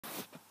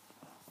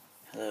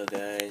Hello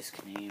guys,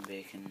 Canadian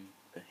Bacon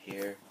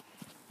here,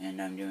 and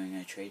I'm doing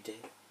a trade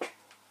day.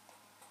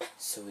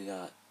 So we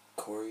got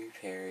Corey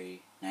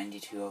Perry,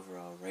 92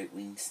 overall,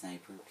 right-wing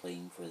sniper,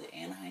 playing for the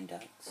Anaheim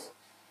Ducks.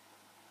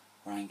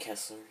 Ryan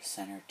Kessler,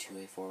 center,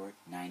 2A forward,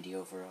 90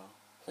 overall,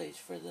 plays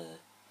for the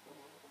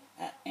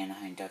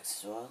Anaheim Ducks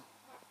as well.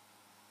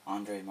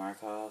 Andrei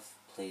Markov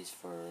plays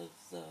for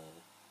the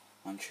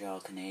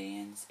Montreal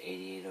Canadiens,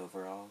 88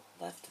 overall,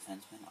 left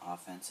defenseman,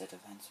 offensive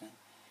defenseman.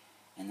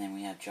 And then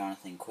we have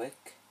Jonathan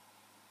Quick,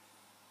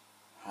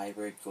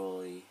 hybrid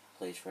goalie,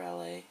 plays for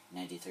LA,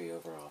 93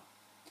 overall.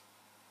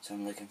 So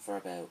I'm looking for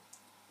about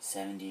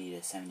 70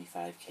 to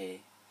 75k.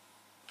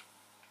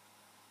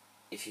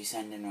 If you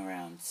send in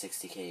around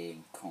 60k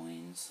in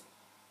coins,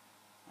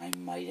 I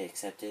might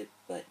accept it,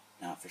 but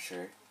not for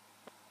sure.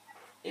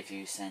 If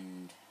you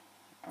send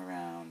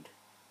around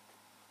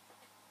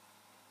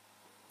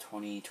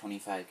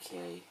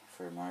 20-25k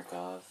for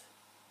Markov,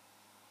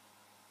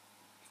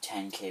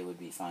 10k would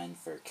be fine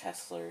for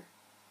Kessler,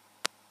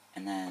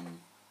 and then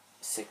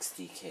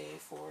 60k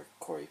for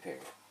Corey Perry.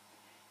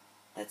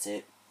 That's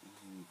it.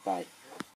 Bye.